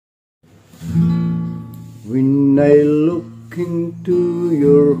When I look into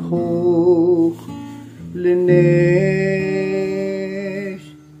your holiness,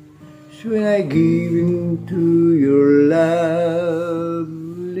 when I give into your loveliness,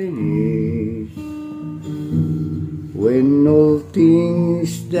 when all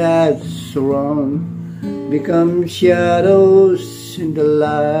things that surround become shadows in the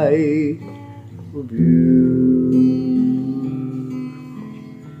light of you.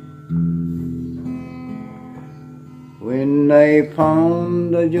 When I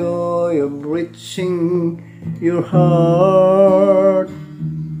found the joy of reaching your heart,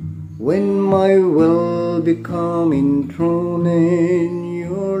 when my will become enthroned in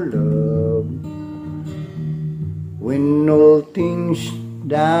your love, when all things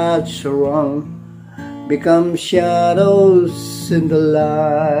that surround become shadows in the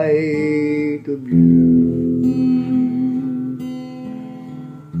light of you,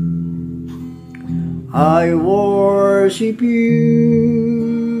 I worship you.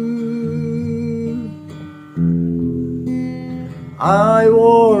 I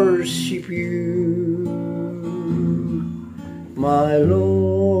worship you, my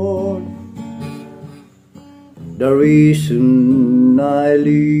Lord. The reason I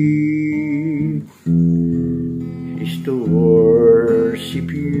live is to worship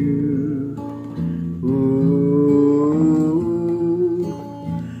you. Ooh,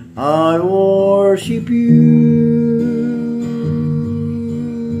 I worship you.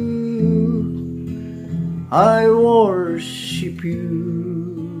 I worship you,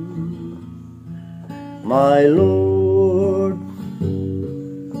 my Lord.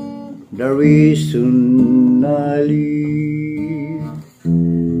 The reason I live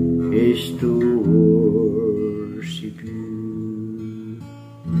is to worship you.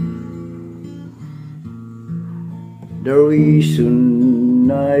 The reason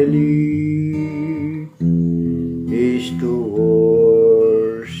I live